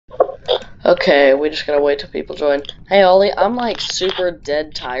Okay, we just gotta wait till people join. Hey Ollie, I'm like super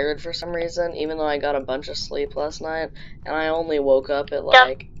dead tired for some reason, even though I got a bunch of sleep last night, and I only woke up at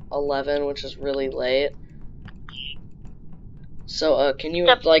like 11, which is really late. So, can you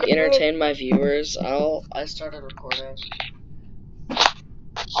like entertain my viewers? I started recording.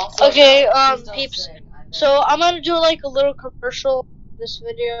 Also, Okay, peeps. so I'm gonna do like a little commercial in this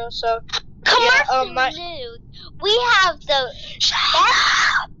video. So Commercial news. We have the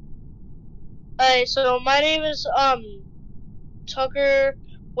Alright, so my name is Tucker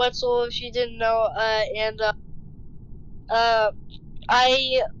Wetzel, if you didn't know, and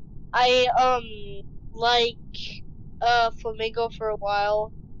I like Flamingo for a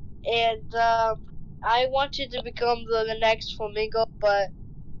while, and I wanted to become the next Flamingo, but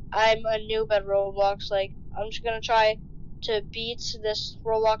I'm a noob at Roblox. Like, I'm just gonna try to beat this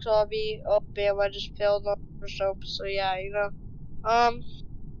Roblox lobby. Oh, bam, I just failed on the soap. So yeah, you know.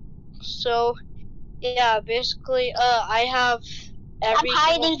 So yeah, basically, I have every I'm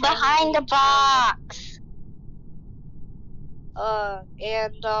hiding behind the box.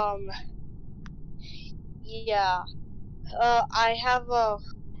 Yeah. I have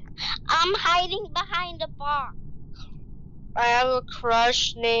I'm hiding behind the box. I have a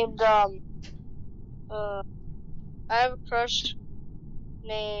crush named, I have a crush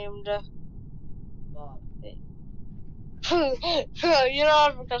named, Bob. you know, I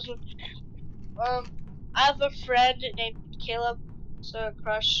have a crush, I have a friend named Caleb, so a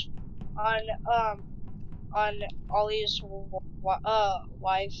crush on Ollie's,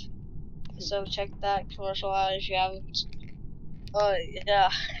 wife, so check that commercial out if you haven't.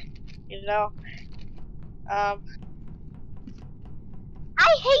 Yeah, you know, I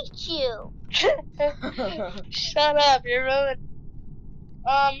hate you. shut up, you're ruined.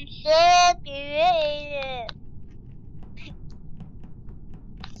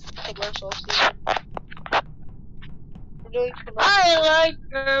 Commercials. We're doing commercials. I like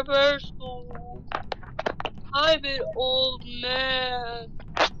commercials. I'm an old man.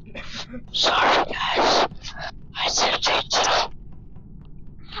 Sorry, guys. I didn't think so.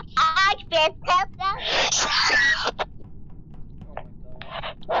 I can't help that. Oh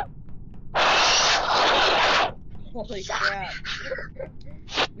my god. Holy crap.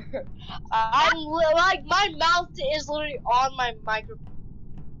 I'm like, my mouth is literally on my microphone.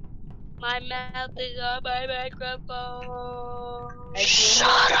 My mouth is on my microphone. Hey,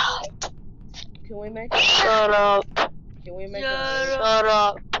 Shut up. Can we make a Shut up. Can we make Shut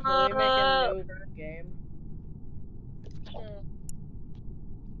up. Can we make a new game?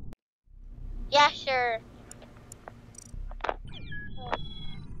 Yeah, sure.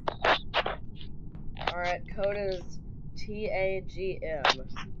 Alright, code is TAGM.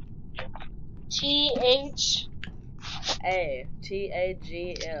 TAGM.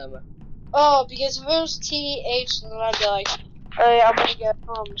 Oh, because if it was TH, then I'd be like, alright, I'm gonna get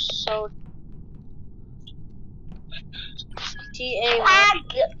so TA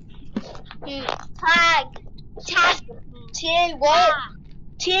Tag. TA what?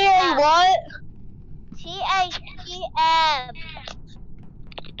 TA what? TAGM.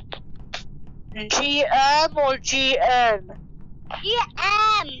 GM or GN?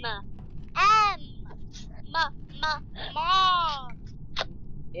 GM. Mom.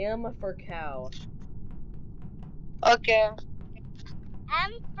 M for cow. Okay.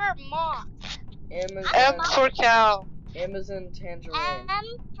 M for mom. M for cow. M is in tangerine. M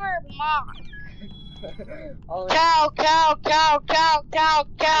for mom. Ollie. Cow.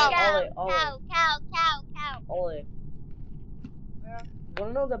 Ollie. Yeah.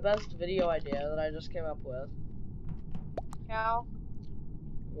 Wanna know the best video idea that I just came up with? Cow.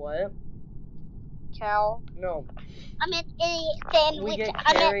 What? Cow. No. I'm an idiot sandwich. We get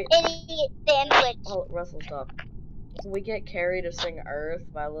I'm an carried. idiot sandwich. Oh, Russell, stop. We get Carrie to sing Earth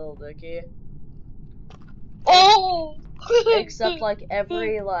by Lil Dicky. Oh! Except like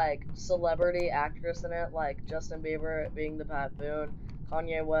every like celebrity actress in it, like Justin Bieber being the baboon,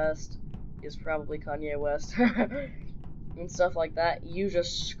 Kanye West is probably Kanye West, and stuff like that. You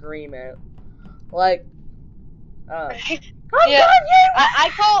just scream it, like, yeah. I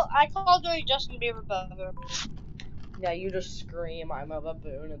call doing Justin Bieber baboon. Yeah, you just scream, "I'm a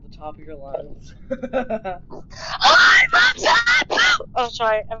baboon" at the top of your lungs. I'm a baboon. Oh,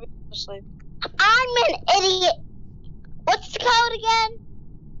 sorry, I'm asleep. I'm an idiot. What's the code again?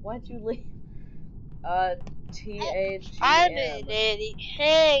 Why'd you leave? TAGM. I'm an idiot.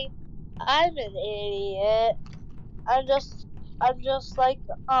 Hey, I'm an idiot. I'm just like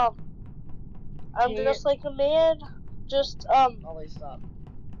I'm just like a man. Just Ollie, stop.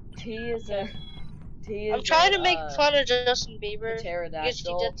 T is in T I'm is trying to in, make fun of Justin the Bieber because he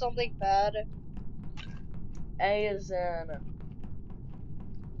pterodactyl. did something bad. A is in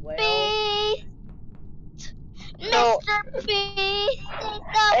whale. Beast. No. Mr. Beast.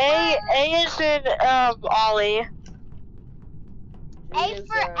 A is in Ollie. G A is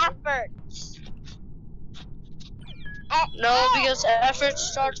for in efforts. No, because effort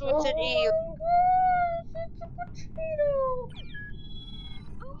starts with an E. Oh my gosh, it's a potato.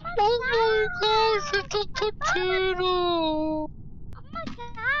 Oh my gosh, it's a potato! Oh my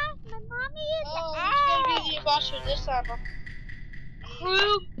gosh, my mommy is Oh, who's gonna be the imposter this time?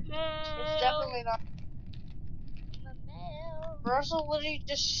 It's definitely not. Russell literally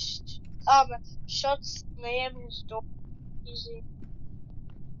just shuts slam his door. Easy.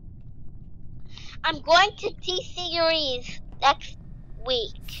 I'm going to T-Series next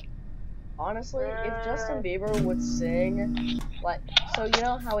week. Honestly, if Justin Bieber would sing, like, so you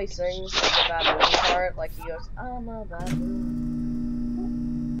know how he sings in the baboon part? Like, he goes, I'm a baboon.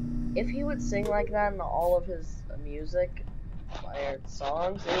 If he would sing like that in all of his music, or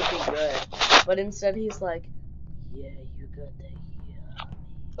songs, it would be good. But instead he's like, yeah, you got that, yeah.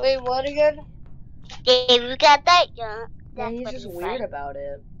 Wait, what again? Yeah, you got that, yeah. Yeah, That's he's what just he's weird like. about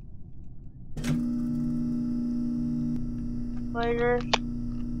it. Later.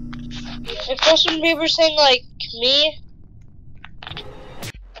 If Justin Bieber sang like me,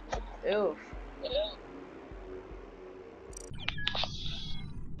 Oof.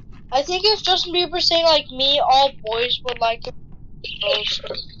 I think if Justin Bieber sang like me, all boys would like him. Girls.